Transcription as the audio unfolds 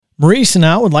Maurice and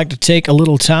I would like to take a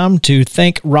little time to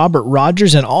thank Robert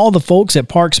Rogers and all the folks at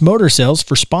Parks Motor Sales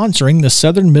for sponsoring the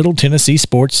Southern Middle Tennessee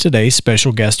Sports Today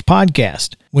special guest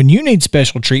podcast. When you need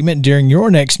special treatment during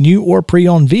your next new or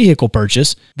pre-owned vehicle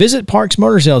purchase, visit Parks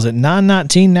Motor Sales at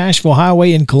 919 Nashville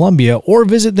Highway in Columbia or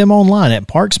visit them online at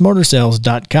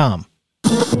parksmotorsales.com.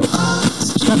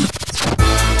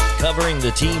 Covering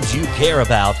the teams you care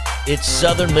about, it's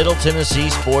Southern Middle Tennessee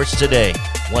Sports Today.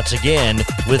 Once again,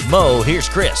 with Mo, here's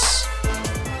Chris.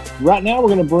 Right now, we're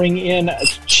going to bring in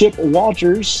Chip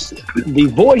Walters, the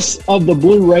voice of the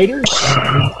Blue Raiders,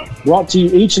 brought to you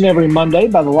each and every Monday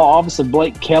by the law office of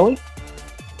Blake Kelly.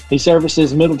 He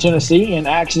services Middle Tennessee in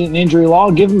accident and injury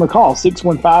law. Give him a call,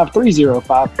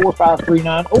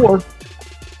 615-305-4539, or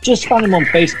just find him on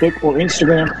Facebook or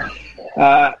Instagram.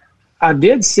 I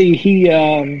did see he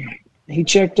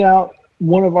checked out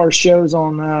one of our shows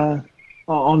on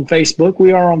Facebook.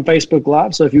 We are on Facebook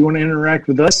Live, so if you want to interact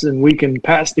with us, and we can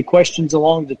pass the questions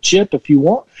along to Chip if you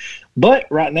want. But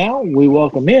right now, we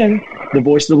welcome in the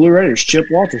voice of the Blue Raiders, Chip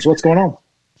Walters. What's going on?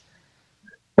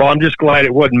 Well, I'm just glad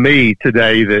it wasn't me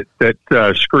today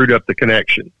that screwed up the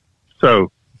connection.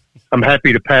 So I'm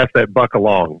happy to pass that buck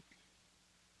along.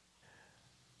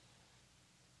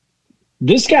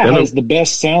 This guy has the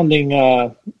best sounding.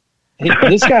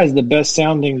 This guy has the best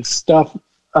sounding stuff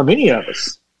of any of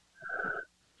us.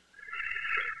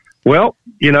 Well,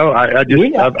 I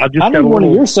just got a one of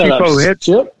little your setups, head.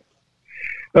 Chip.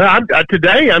 Well,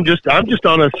 today I'm just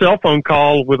on a cell phone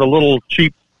call with a little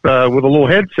cheap with a little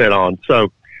headset on.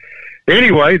 So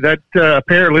anyway, that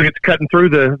apparently it's cutting through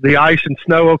the ice and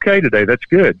snow okay today. That's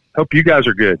good. Hope you guys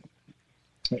are good.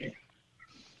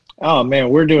 Oh man,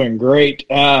 we're doing great.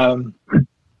 Over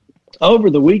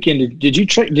the weekend, did you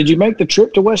make the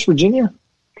trip to West Virginia?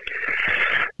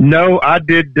 No, I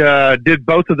did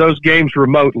both of those games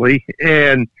remotely,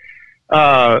 and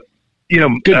good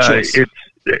choice. It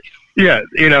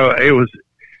was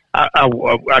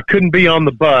I couldn't be on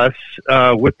the bus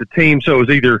with the team, so it was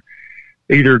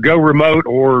either go remote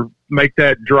or make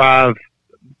that drive,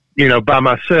 by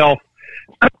myself.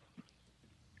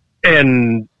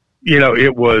 And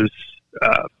it was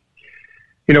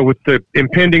with the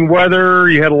impending weather,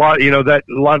 you had a lot of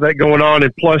that going on,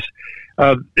 and plus.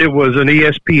 It was an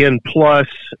ESPN Plus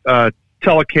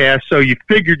telecast, so you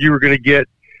figured you were going to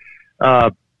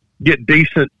get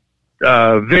decent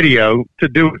video to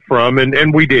do it from,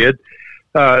 and we did.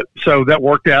 So that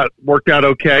worked out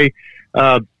okay.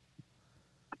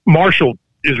 Marshall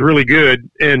is really good,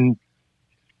 and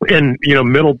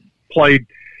Middle played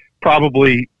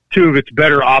probably two of its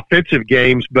better offensive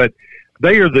games, but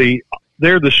they're the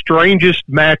strangest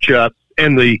matchup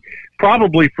and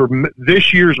probably for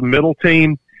this year's Middle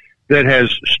team that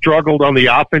has struggled on the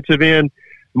offensive end.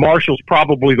 Marshall's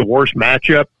probably the worst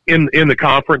matchup in the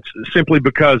conference, simply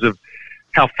because of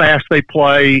how fast they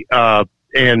play,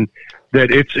 and that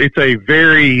it's a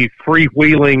very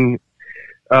freewheeling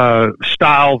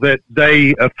style that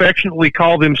they affectionately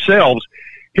call themselves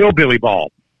hillbilly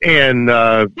ball. And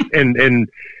Dan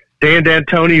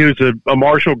D'Antoni, who's a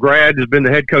Marshall grad, has been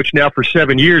the head coach now for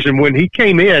 7 years, and when he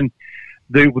came in,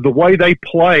 the way they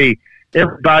play,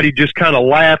 everybody just kind of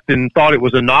laughed and thought it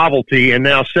was a novelty. And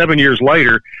now 7 years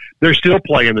later, they're still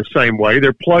playing the same way.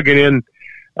 They're plugging in,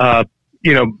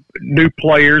 new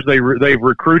players. They've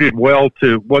recruited well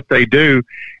to what they do.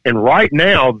 And right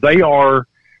now they are,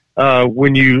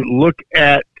 when you look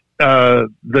at the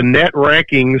net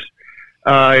rankings,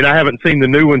 and I haven't seen the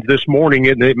new ones this morning,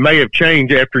 and it may have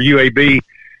changed after UAB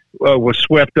was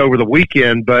swept over the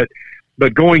weekend, but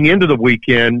going into the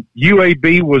weekend,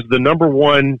 UAB was the number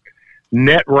one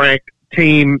net ranked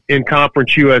team in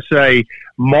Conference USA.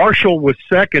 Marshall was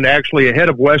second, actually ahead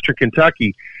of Western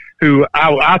Kentucky, who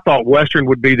I thought Western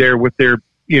would be there with their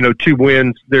two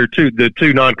wins, the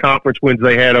two non-conference wins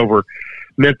they had over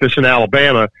Memphis and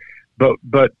Alabama.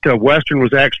 But Western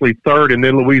was actually third, and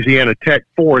then Louisiana Tech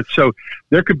fourth. So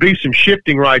there could be some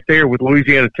shifting right there with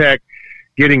Louisiana Tech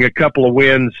getting a couple of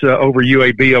wins over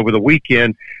UAB over the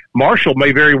weekend. Marshall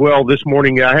may very well this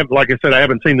morning. Like I said, I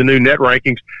haven't seen the new net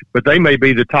rankings, but they may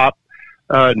be the top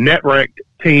net ranked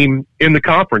team in the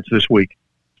conference this week.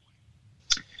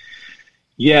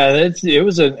 Yeah, it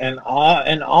was an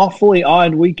awfully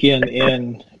odd weekend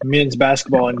in men's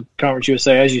basketball in Conference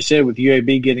USA, as you said, with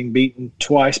UAB getting beaten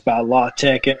twice by La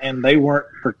Tech, and they weren't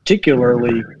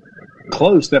particularly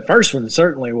close. That first one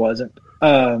certainly wasn't.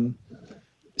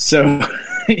 So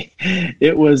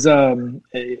it was a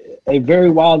very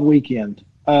wild weekend.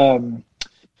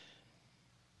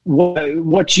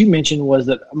 What you mentioned was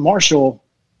that Marshall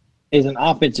is an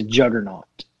offensive juggernaut.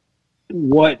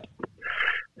 What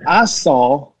I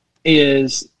saw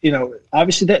is,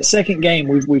 obviously that second game,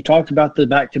 we've talked about the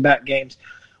back-to-back games.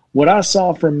 What I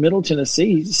saw from Middle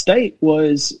Tennessee State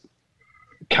was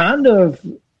kind of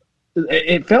 –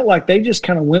 it felt like they just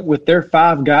kind of went with their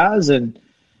 5 guys and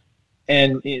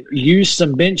used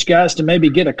some bench guys to maybe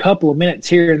get a couple of minutes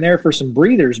here and there for some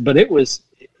breathers. But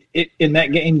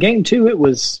in game 2, it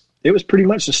was pretty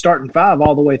much the starting 5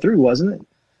 all the way through, wasn't it?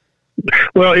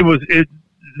 Well,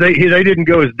 they didn't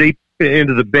go as deep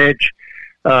into the bench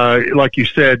like you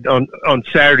said on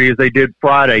Saturday as they did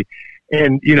Friday.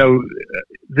 And,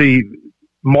 the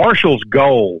Marshall's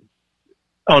goal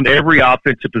on every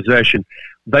offensive possession,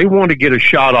 they want to get a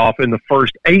shot off in the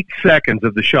first 8 seconds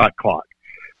of the shot clock.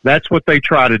 That's what they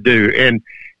try to do.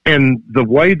 And the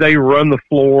way they run the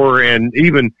floor and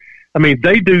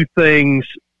they do things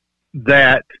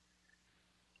that,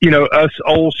 us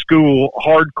old school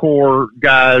hardcore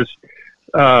guys,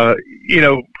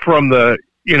 from the,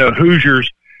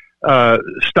 Hoosiers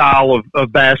style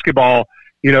of basketball,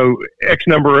 X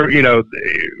number,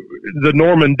 the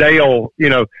Norman Dale,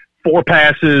 4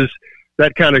 passes,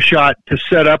 that kind of shot to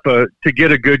set up to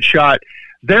get a good shot.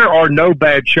 There are no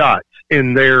bad shots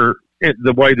in the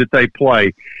way that they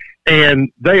play.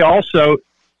 And they also,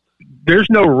 there's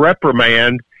no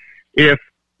reprimand if,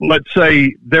 let's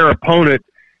say, their opponent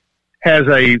has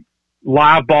a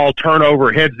live ball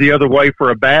turnover, heads the other way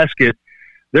for a basket.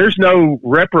 There's no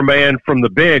reprimand from the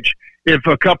bench if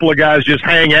a couple of guys just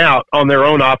hang out on their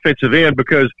own offensive end,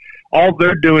 because all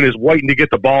they're doing is waiting to get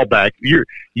the ball back.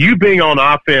 You being on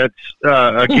offense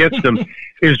against them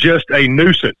is just a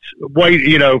nuisance.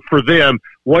 For them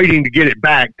waiting to get it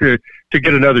back to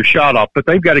get another shot off. But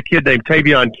they've got a kid named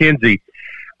Tavion Kinsey.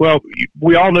 Well,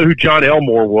 we all know who John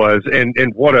Elmore was and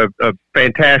what a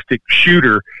fantastic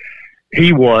shooter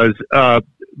he was.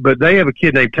 But they have a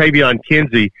kid named Tavion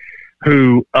Kinsey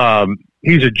who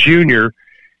he's a junior.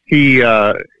 He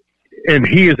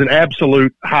is an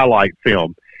absolute highlight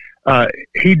film.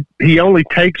 He only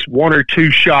takes 1 or 2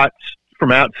 shots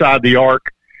from outside the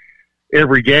arc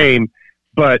every game,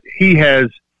 but you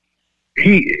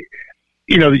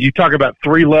talk about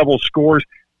 3-level scores.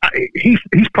 He's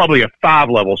probably a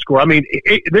 5-level scorer. I mean,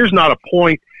 there's not a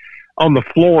point on the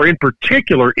floor, in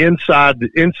particular inside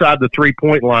the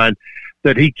 3-point line,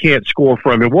 that he can't score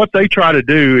from. And what they try to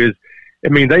do is,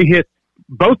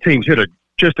 both teams hit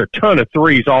just a ton of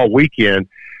threes all weekend,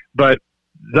 but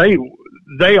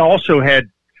they also had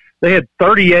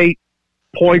 38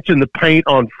 points in the paint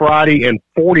on Friday and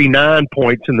 49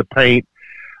 points in the paint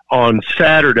on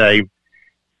Saturday,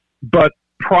 but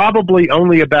probably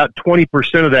only about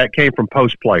 20% of that came from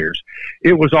post players.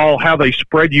 It was all how they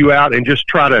spread you out and just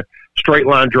try to straight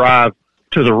line drive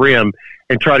to the rim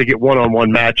and try to get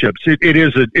one-on-one matchups.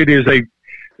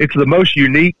 It's the most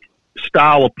unique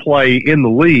style of play in the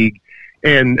league.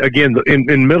 And again,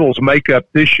 in Middle's makeup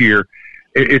this year,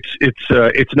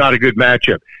 it's not a good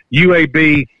matchup.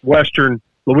 UAB, Western,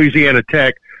 Louisiana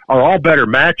Tech are all better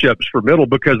matchups for Middle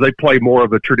because they play more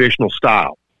of a traditional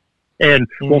style. And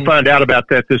we'll find out about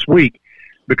that this week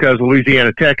because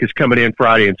Louisiana Tech is coming in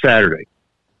Friday and Saturday.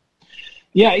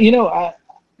 Yeah,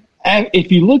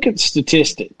 if you look at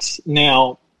statistics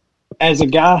now, as a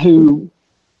guy who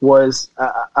was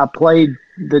I played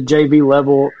the JV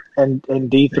level and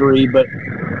D3, but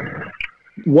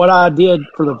what I did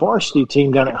for the varsity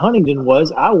team down at Huntington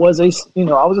was I was a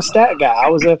stat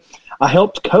guy. I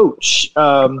helped coach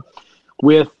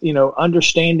with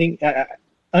understanding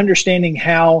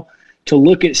how to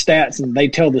look at stats, and they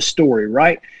tell the story,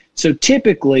 right? So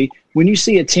typically when you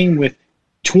see a team with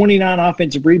 29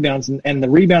 offensive rebounds and the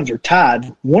rebounds are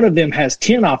tied, one of them has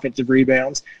 10 offensive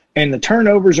rebounds and the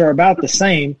turnovers are about the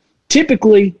same,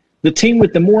 typically the team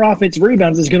with the more offensive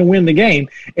rebounds is going to win the game.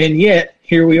 And yet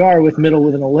here we are with Middle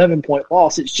with an 11-point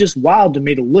loss. It's just wild to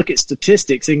me to look at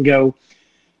statistics and go,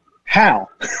 how?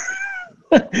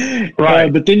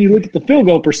 Right. But then you look at the field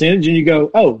goal percentage and you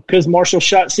go, oh, because Marshall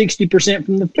shot 60%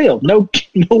 from the field. No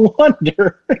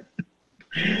wonder.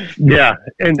 Yeah,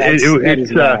 and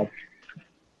it's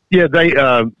they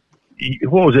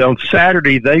what was it on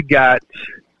Saturday? They got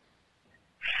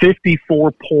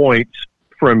 54 points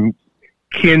from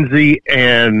Kinsey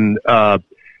and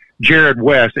Jared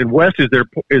West, and West is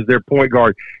their point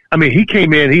guard. I mean, he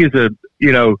came in. He's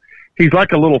he's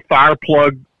like a little fire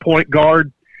plug point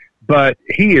guard, but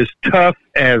he is tough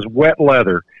as wet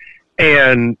leather.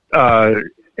 And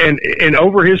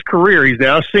over his career, he's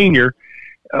now a senior.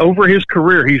 Over his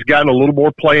career, he's gotten a little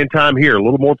more playing time here, a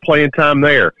little more playing time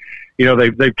there.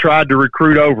 They've tried to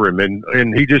recruit over him,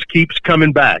 and he just keeps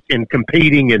coming back and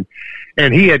competing.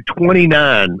 And he had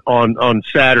 29 on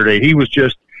Saturday.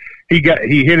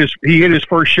 he hit his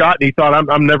first shot, and he thought,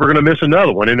 I'm never going to miss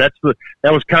another one. And that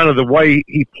was kind of the way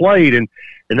he played, and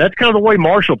that's kind of the way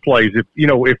Marshall plays.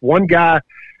 If one guy,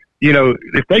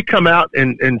 if they come out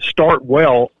and start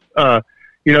well,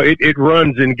 it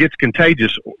runs and gets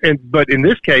contagious. But in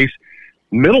this case,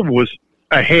 Middle was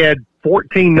ahead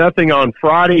 14-0 on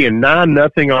Friday and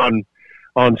 9-0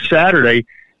 on Saturday,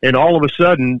 and all of a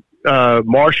sudden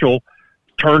Marshall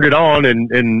turned it on,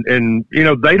 and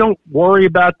they don't worry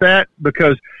about that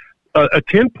because a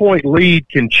 10-point lead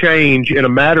can change in a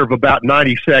matter of about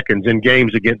 90 seconds in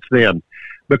games against them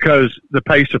because the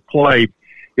pace of play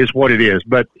is what it is.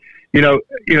 But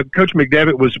Coach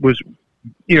McDevitt was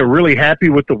really happy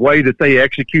with the way that they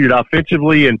executed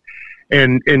offensively, and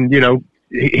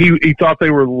he thought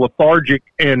they were lethargic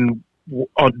and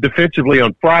defensively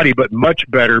on Friday, but much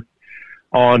better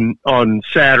on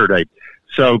Saturday.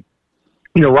 So,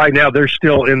 right now they're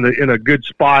still in a good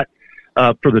spot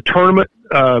for the tournament.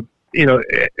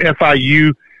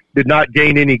 FIU did not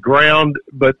gain any ground,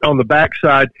 but on the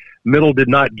backside, Middle did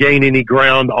not gain any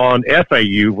ground on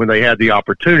FAU when they had the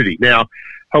opportunity. Now,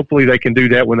 hopefully they can do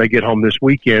that when they get home this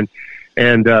weekend.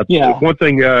 And one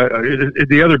thing,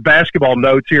 the other basketball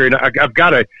notes here, and I've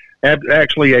got a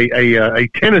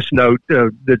tennis note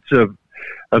that's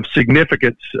of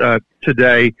significance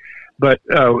today. But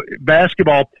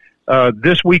basketball,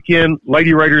 this weekend,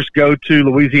 Lady Raiders go to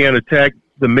Louisiana Tech.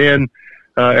 The men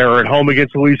are at home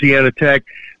against Louisiana Tech.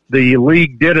 The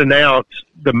league did announce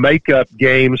the makeup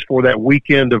games for that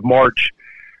weekend of March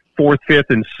 4th, 5th,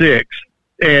 and 6th,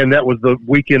 and that was the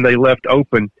weekend they left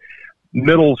open.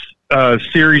 Middle's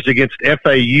series against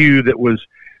FAU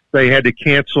they had to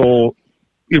cancel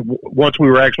once we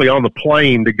were actually on the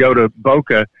plane to go to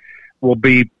Boca, will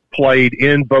be played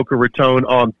in Boca Raton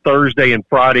on Thursday and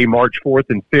Friday, March 4th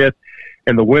and 5th,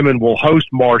 and the women will host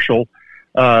Marshall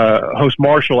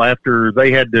after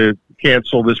they had to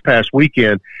cancel this past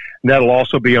weekend, and that'll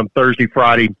also be on Thursday,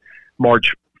 Friday,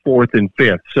 March 4th and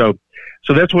 5th. So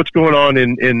that's what's going on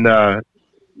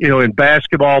in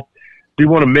basketball. Do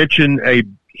want to mention a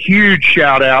huge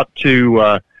shout out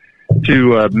to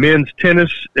men's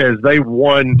tennis as they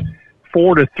won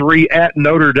 4-3 at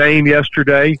Notre Dame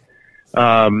yesterday.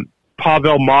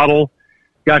 Pavel Model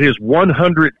got his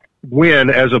 100th win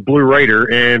as a Blue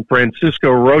Raider, and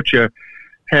Francisco Rocha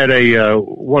had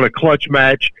won a clutch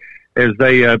match as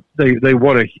they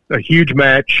won a huge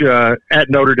match at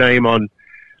Notre Dame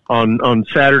on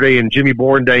Saturday. And Jimmy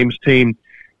Borendame's team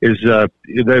is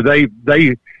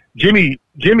Jimmy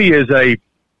is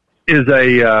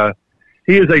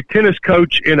a tennis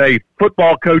coach in a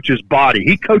football coach's body.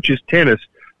 He coaches tennis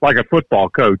like a football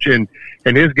coach, and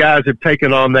his guys have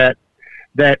taken on that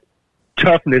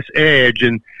toughness edge,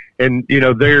 and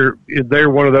they're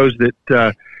one of those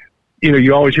that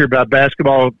you always hear about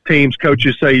basketball teams.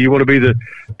 Coaches say you want to be the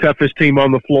toughest team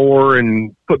on the floor,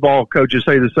 and football coaches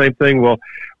say the same thing. Well,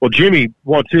 Jimmy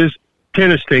wants his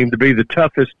tennis team to be the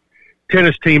toughest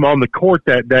tennis team on the court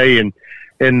that day, and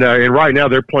right now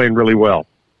they're playing really well.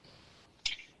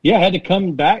 Yeah, had to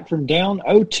come back from down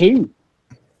 0-2.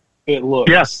 It looks.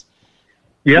 Yes.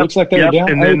 Yeah. Looks like they were down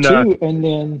 0-2, and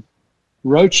then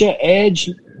Rocha Edge.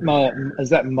 Is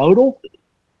that Model?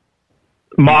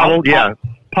 Model, yeah.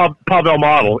 Pavel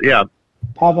Model, yeah.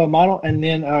 Pavel Model, and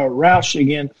then Roush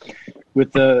again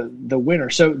with the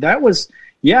winner. So that was,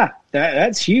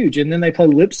 that's huge. And then they play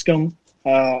Lipscomb.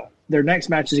 Their next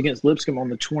match is against Lipscomb on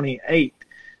the 28th.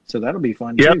 So that'll be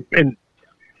fun too. And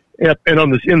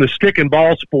in the stick and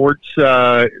ball sports,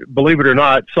 believe it or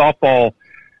not, softball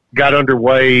got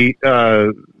underway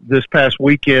this past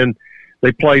weekend.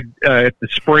 They played at the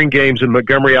spring games in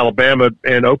Montgomery, Alabama,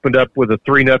 and opened up with a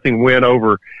 3-0 win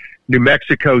over New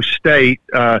Mexico State.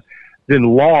 Then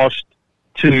lost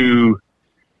to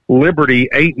Liberty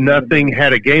 8-0.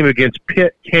 Had a game against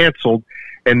Pitt canceled,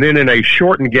 and then in a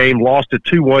shortened game lost a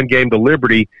 2-1 game to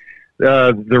Liberty.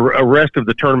 The rest of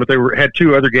the tournament, had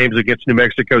two other games against New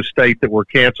Mexico State that were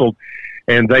canceled,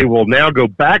 and they will now go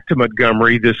back to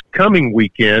Montgomery this coming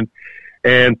weekend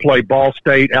and play Ball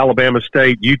State, Alabama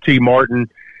State, UT Martin,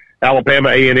 Alabama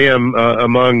A&M,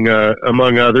 among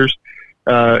others,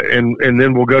 and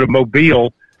then we'll go to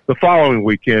Mobile the following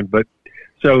weekend. But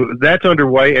so that's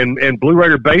underway, and Blue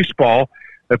Raider baseball,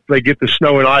 if they get the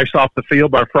snow and ice off the field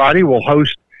by Friday, will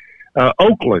host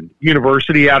Oakland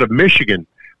University out of Michigan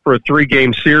for a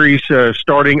 3-game series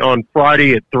starting on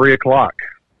Friday at 3:00.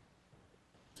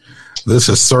 This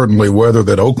is certainly weather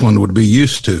that Oakland would be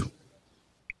used to.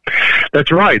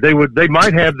 That's right. They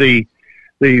might have the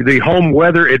home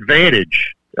weather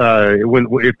advantage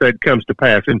if that comes to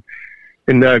pass.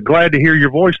 And glad to hear your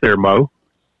voice there, Mo.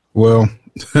 Well,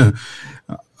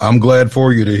 I'm glad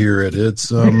for you to hear it. It's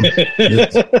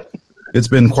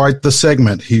been quite the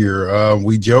segment here.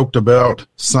 We joked about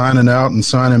signing out and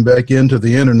signing back into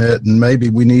the internet, and maybe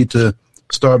we need to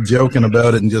stop joking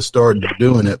about it and just start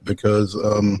doing it, because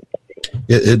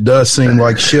it does seem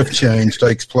like shift change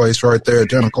takes place right there at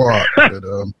 10 o'clock. But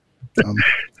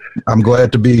I'm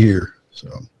glad to be here. So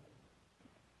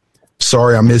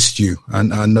sorry I missed you.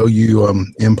 I know you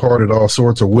imparted all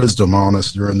sorts of wisdom on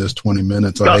us during this 20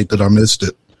 minutes. I hate that I missed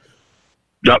it.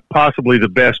 Possibly the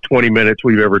best 20 minutes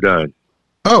we've ever done.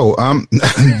 Oh,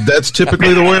 that's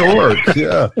typically the way it works.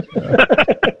 Yeah.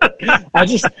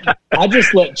 I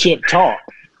just let Chip talk.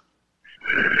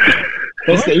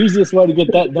 That's the easiest way to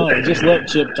get that done. Just let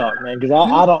Chip talk, man. Because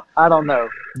I don't know.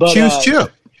 But choose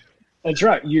Chip. That's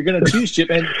right. You're going to choose Chip,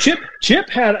 and Chip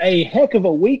had a heck of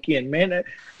a weekend, man.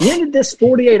 When did this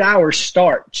 48 hours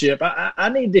start, Chip? I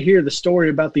need to hear the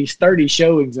story about these 30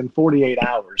 showings in 48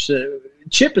 hours.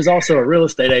 Chip is also a real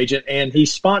estate agent, and he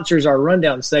sponsors our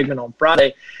rundown segment on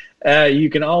Friday.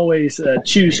 You can always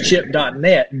choose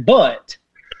chip.net, but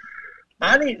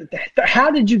how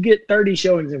did you get 30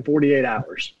 showings in 48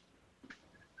 hours?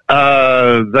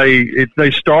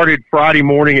 They started Friday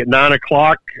morning at 9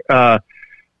 o'clock.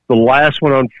 The last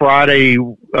one on Friday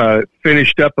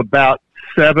finished up about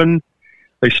 7.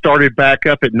 They started back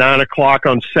up at 9 o'clock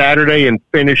on Saturday and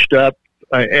finished up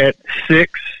at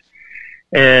 6.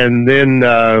 And then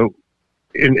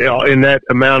in that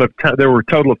amount of time, there were a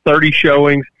total of 30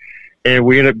 showings, and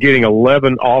we ended up getting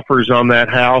 11 offers on that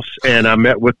house. And I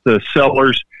met with the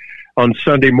sellers on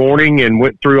Sunday morning and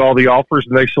went through all the offers,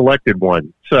 and they selected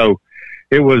one. So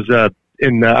it was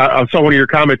I saw one of your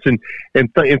comments, and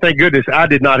thank goodness I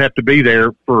did not have to be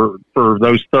there for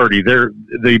those 30.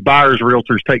 The buyers'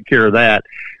 realtors take care of that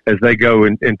as they go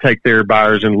and take their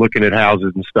buyers and looking at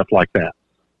houses and stuff like that.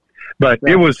 But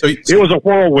right. It was a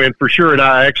whirlwind for sure, and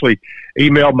I actually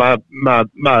emailed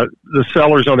the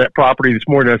sellers on that property this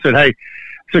morning. I said, "Hey,"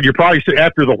 you're probably,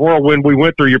 after the whirlwind we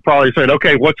went through, you're probably saying,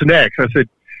 "Okay, what's next?" I said,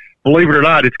 "Believe it or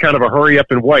not, it's kind of a hurry up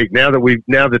and wait. Now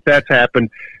that that's happened,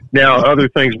 now other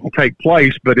things will take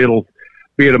place, but it'll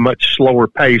be at a much slower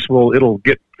pace. Well, it'll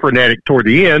get frenetic toward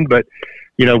the end, but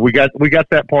we got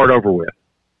that part over with."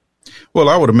 Well,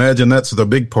 I would imagine that's the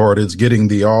big part, is getting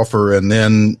the offer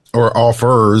or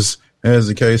offers, as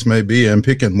the case may be, and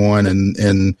picking one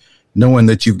and knowing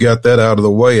that you've got that out of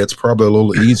the way. It's probably a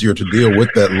little easier to deal with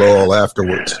that lull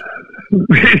afterwards.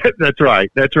 That's right.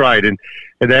 And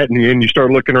you start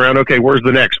looking around, okay, where's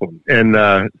the next one? And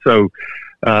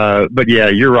but yeah,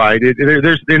 you're right.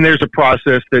 There's a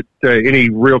process that any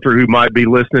realtor who might be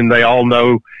listening, they all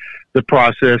know the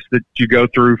process that you go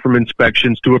through, from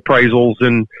inspections to appraisals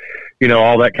and,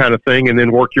 all that kind of thing, and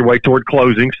then work your way toward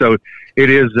closing. So it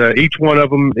is, each one of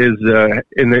them is,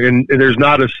 and there's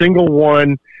not a single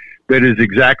one that is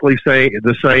exactly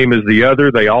the same as the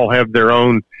other. They all have their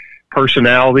own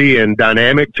personality and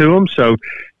dynamic to them. So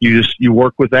you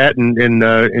work with that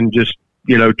and just,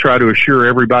 try to assure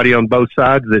everybody on both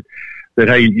sides that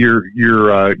hey,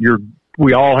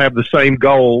 we all have the same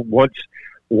goal.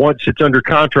 Once it's under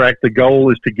contract, the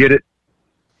goal is to get it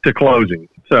to closing.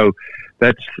 So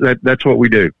that's what we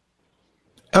do.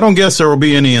 I don't guess there will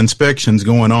be any inspections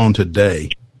going on today.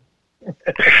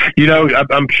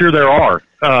 I'm sure there are,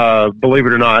 believe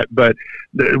it or not, but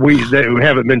they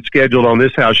haven't been scheduled on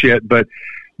this house yet. But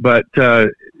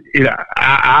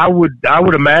I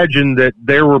would imagine that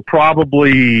there were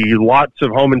probably lots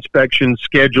of home inspections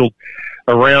scheduled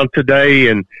around today,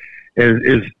 and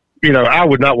I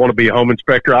would not want to be a home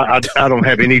inspector. I don't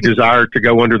have any desire to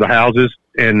go under the houses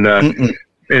and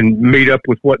meet up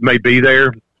with what may be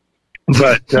there.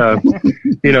 But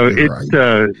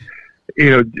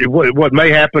what may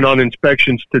happen on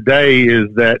inspections today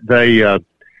is that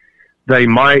they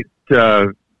might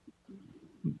the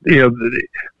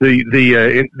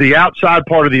outside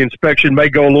part of the inspection may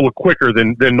go a little quicker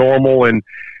than normal, and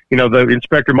the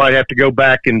inspector might have to go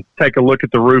back and take a look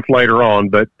at the roof later on.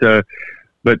 But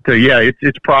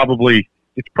it's probably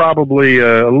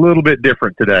a little bit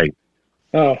different today.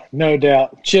 Oh, no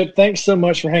doubt. Chip, thanks so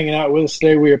much for hanging out with us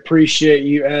today. We appreciate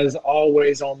you, as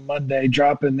always, on Monday,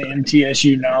 dropping the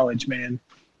MTSU knowledge, man.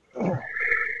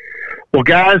 Well,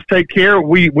 guys, take care.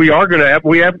 We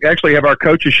actually have our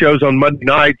coaches shows on Monday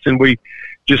nights, and we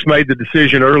just made the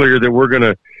decision earlier that we're going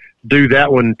to do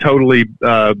that one totally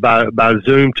by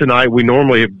Zoom tonight. We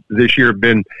normally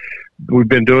we've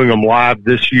been doing them live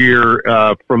this year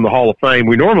from the Hall of Fame.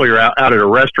 We normally are out at a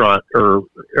restaurant or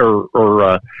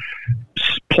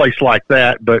place like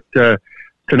that, but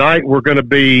tonight we're going to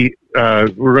be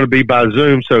we're going to be by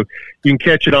Zoom, so you can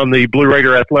catch it on the Blue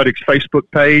Raider Athletics Facebook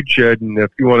page. And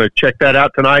if you want to check that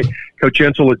out tonight, Coach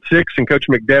Ensel at 6 and Coach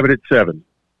McDevitt at 7.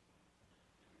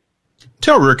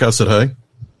 Tell Rick I said hey.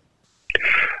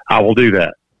 I will do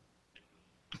that.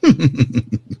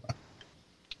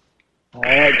 All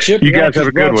right, Chip. You guys have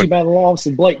a good one. Brought to you by the law office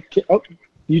of Blake. Oh,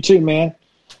 you too, man.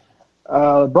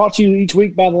 Brought to you each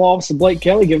week by the law office of Blake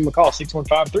Kelly. Give him a call,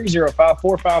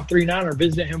 615-305-4539, or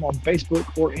visit him on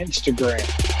Facebook or Instagram.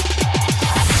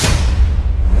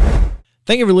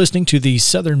 Thank you for listening to the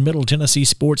Southern Middle Tennessee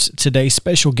Sports Today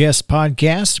special guest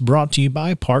podcast brought to you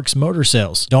by Parks Motor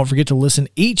Sales. Don't forget to listen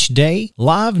each day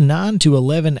live 9 to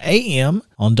 11 a.m.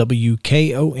 on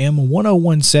WKOM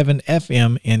 1017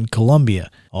 FM in Columbia.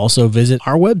 Also visit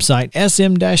our website,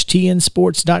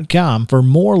 sm-tnsports.com, for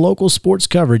more local sports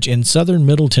coverage in Southern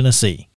Middle Tennessee.